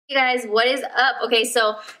Hey guys, what is up? Okay,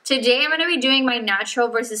 so today I'm going to be doing my natural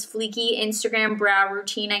versus fleeky Instagram brow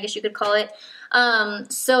routine, I guess you could call it.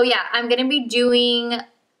 So yeah, I'm going to be doing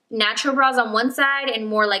natural brows on one side and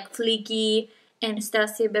more like fleeky,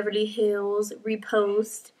 Anastasia Beverly Hils,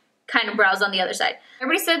 repost kind of brows on the other side.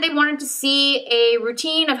 Everybody said they wanted to see a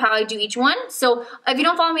routine of how I do each one. So if you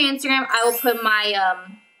don't follow me on Instagram, I will put my,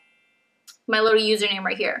 my little username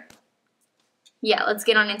right here. Yeah, let's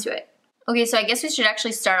get on into it. Okay, so I guess we should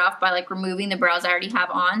actually start off by like removing the brows I already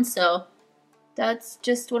have on, so that's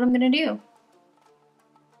just what I'm gonna do.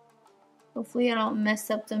 Hopefully I don't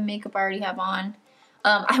mess up the makeup I already have on.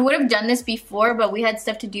 I would have done this before, but we had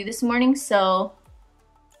stuff to do this morning, so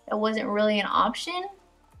it wasn't really an option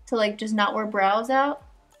to like just not wear brows out.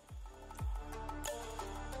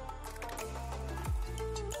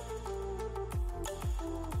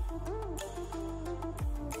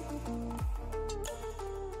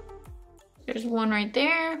 There's one right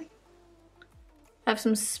there. I have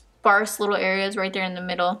some sparse little areas right there in the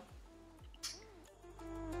middle.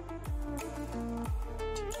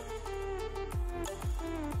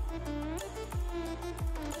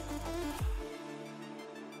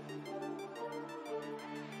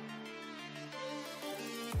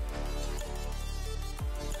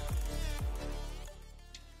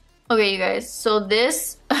 Okay, you guys, so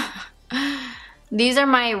this, these are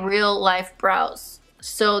my real life brows.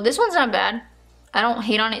 So this one's not bad. I don't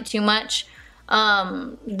hate on it too much.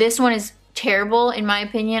 This one is terrible in my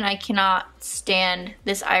opinion. I cannot stand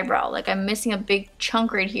this eyebrow. Like I'm missing a big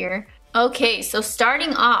chunk right here. Okay, so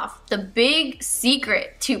starting off, the big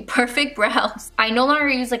secret to perfect brows. I no longer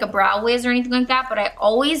use like a brow wiz or anything like that, but I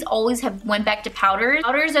always have went back to powders.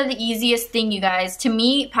 Powders are the easiest thing, you guys. To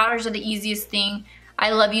me, powders are the easiest thing. I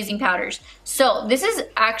love using powders. So this is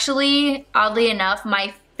actually, oddly enough,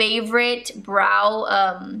 my favorite brow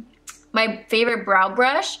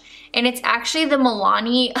brush, and it's actually the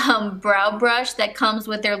Milani brow brush that comes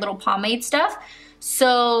with their little pomade stuff.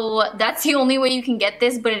 So that's the only way you can get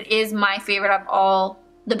this, but it is my favorite of all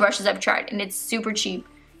the brushes I've tried, and it's super cheap,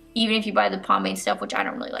 even if you buy the pomade stuff, which I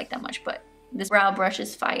don't really like that much, but this brow brush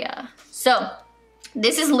is fire. So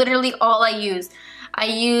this is literally all I use. I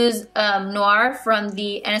use Noir from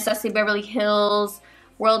the Anastasia Beverly Hils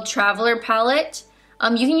World Traveler palette.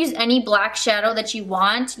 You can use any black shadow that you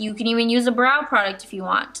want. You can even use a brow product if you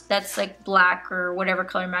want. That's like black or whatever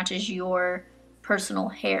color matches your personal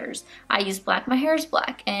hairs. I use black. My hair is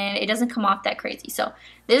black and it doesn't come off that crazy. So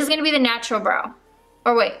this is going to be the natural brow.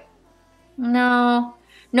 Or wait. No,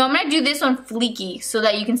 I'm going to do this one fleeky so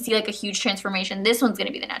that you can see like a huge transformation. This one's going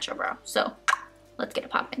to be the natural brow. So let's get it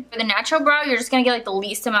popping. For the natural brow, you're just going to get like the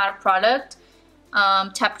least amount of product.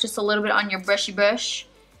 Tap just a little bit on your brushy brush.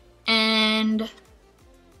 And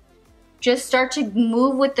just start to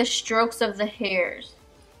move with the strokes of the hairs.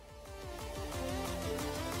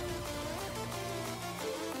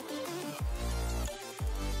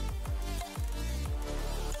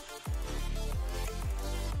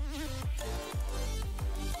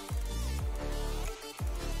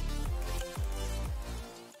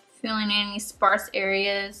 Filling in any sparse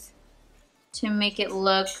areas to make it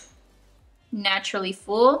look naturally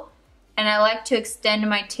full. And I like to extend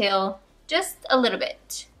my tail just a little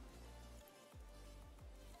bit.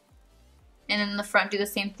 And then in the front, do the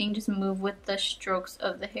same thing, just move with the strokes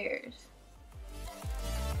of the hairs.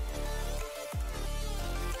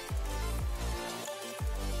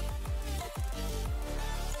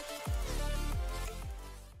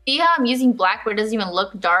 See how I'm using black, but it doesn't even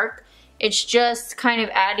look dark? It's just kind of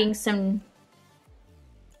adding some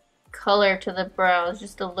color to the brows,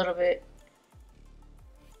 just a little bit.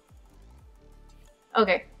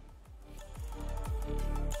 Okay.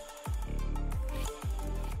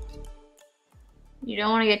 You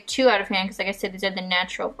don't want to get too out of hand because like I said, these are the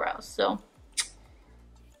natural brows. So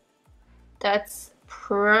that's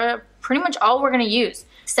pretty much all we're going to use.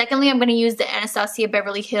 Secondly, I'm going to use the Anastasia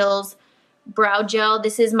Beverly Hils brow gel.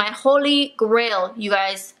 This is my holy grail, you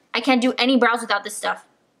guys. I can't do any brows without this stuff.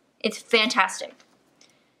 It's fantastic.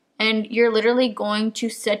 And you're literally going to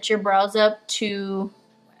set your brows up to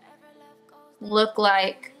look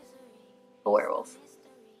like a werewolf,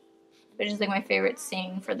 which is like my favorite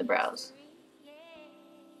thing for the brows.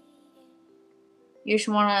 You just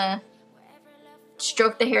want to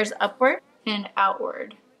stroke the hairs upward and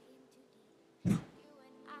outward.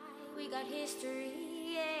 We got history,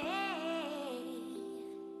 yeah.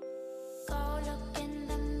 Go look in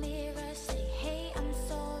the mirror, say, hey, I'm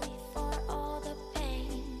sorry for all the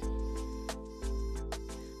pain.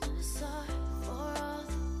 I'm sorry for all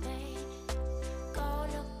the pain. Go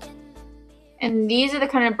look in the mirror. And these are the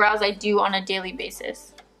kind of brows I do on a daily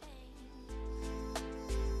basis.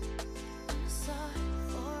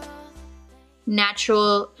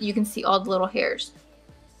 natural, you can see all the little hairs.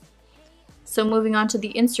 So moving on to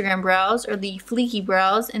the Instagram brows, or the Fleeky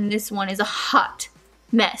brows, and this one is a hot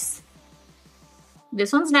mess.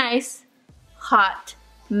 This one's nice, hot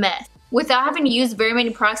mess. Without having to use very many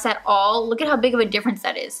products at all, look at how big of a difference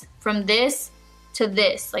that is. From this to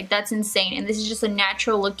this, like that's insane. And this is just a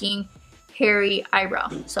natural looking hairy eyebrow.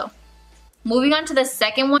 So moving on to the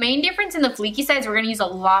second one. Main difference in the Fleeky sides, we're gonna use a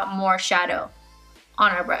lot more shadow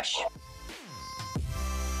on our brush.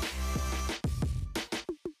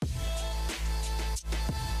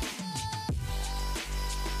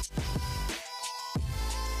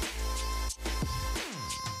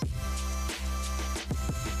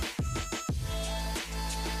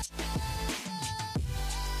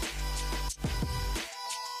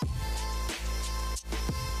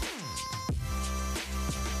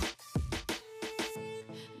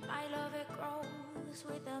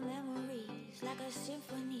 With the memories like a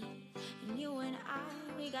symphony, and you and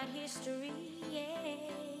we got history, yeah.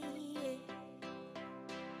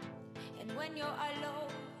 And when you're alone,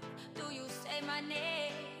 do you say my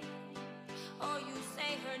name or you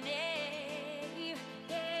say her name?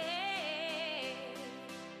 Yeah.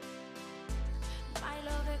 My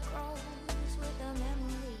love, it grows with the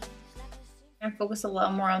memories like a symphony. I'm gonna focus a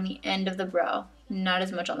lot more on the end of the brow, not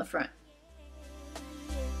as much on the front.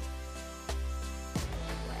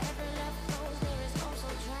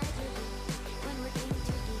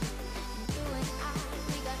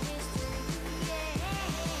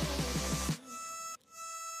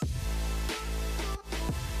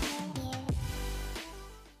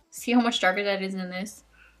 See how much darker that is in this?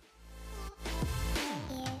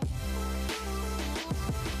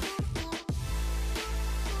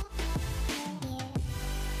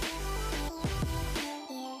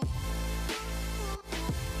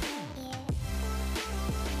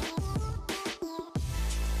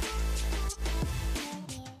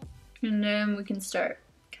 And then we can start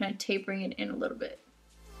kind of tapering it in a little bit.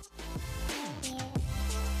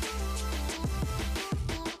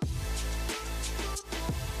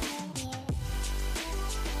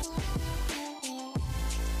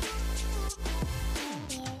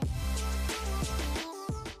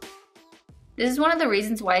 This is one of the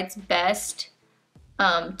reasons why it's best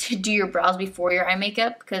to do your brows before your eye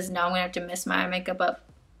makeup, because now I'm gonna have to mess my eye makeup up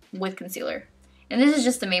with concealer. And this is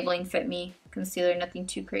just the Maybelline Fit Me concealer, nothing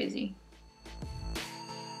too crazy.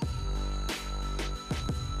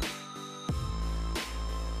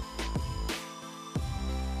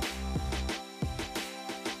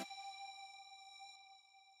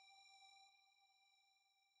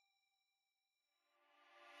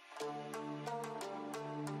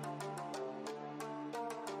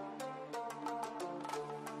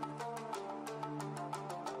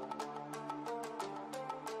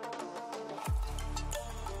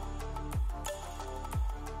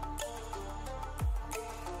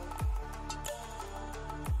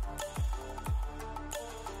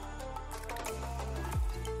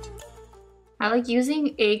 I like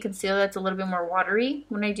using a concealer that's a little bit more watery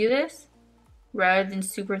when I do this, rather than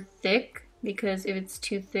super thick, because if it's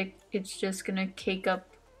too thick, it's just gonna cake up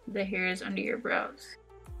the hairs under your brows.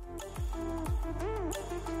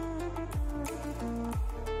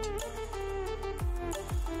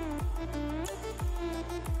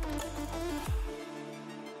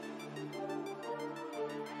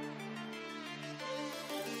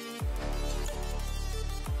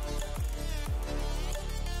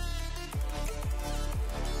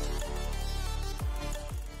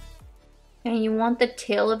 And you want the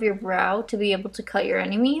tail of your brow to be able to cut your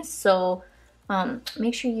enemies, so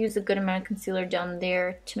make sure you use a good amount of concealer down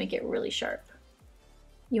there to make it really sharp.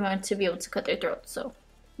 You want it to be able to cut their throat, so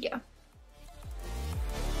yeah.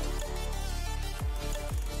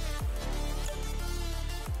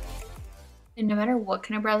 And no matter what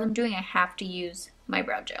kind of brows I'm doing, I have to use my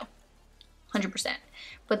brow gel, 100%.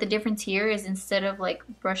 But the difference here is, instead of like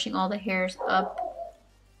brushing all the hairs up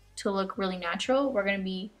to look really natural, we're gonna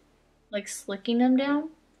be like slicking them down.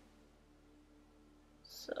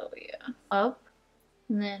 So yeah, up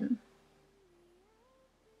and then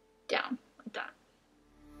down like that.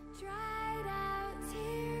 Dried out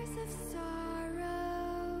tears of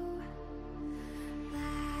sorrow,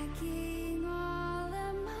 lacking all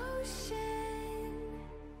emotion.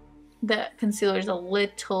 The concealer is a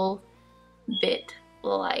little bit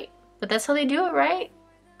light, but that's how they do it, right?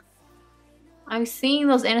 I've seen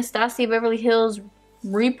those Anastasia Beverly Hils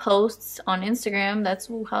reposts on Instagram. That's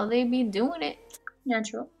how they be doing it.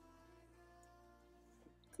 Natural.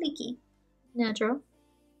 Fleeky. Natural.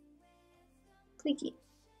 Fleeky.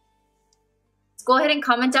 Go ahead and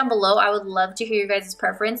comment down below. I would love to hear your guys'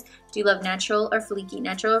 preference. Do you love natural or fleeky?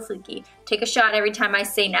 Natural or fleeky? Take a shot every time I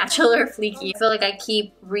say natural or fleeky. I feel like I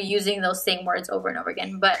keep reusing those same words over and over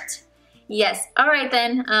again, but yes. All right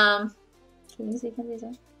then. Can you say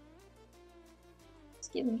something?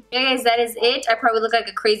 Excuse me. Yeah, guys, that is it. I probably look like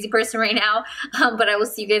a crazy person right now, but I will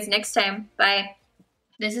see you guys next time. Bye.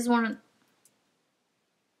 This is one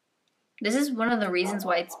of the reasons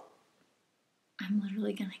why I'm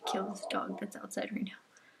literally gonna kill this dog that's outside right now.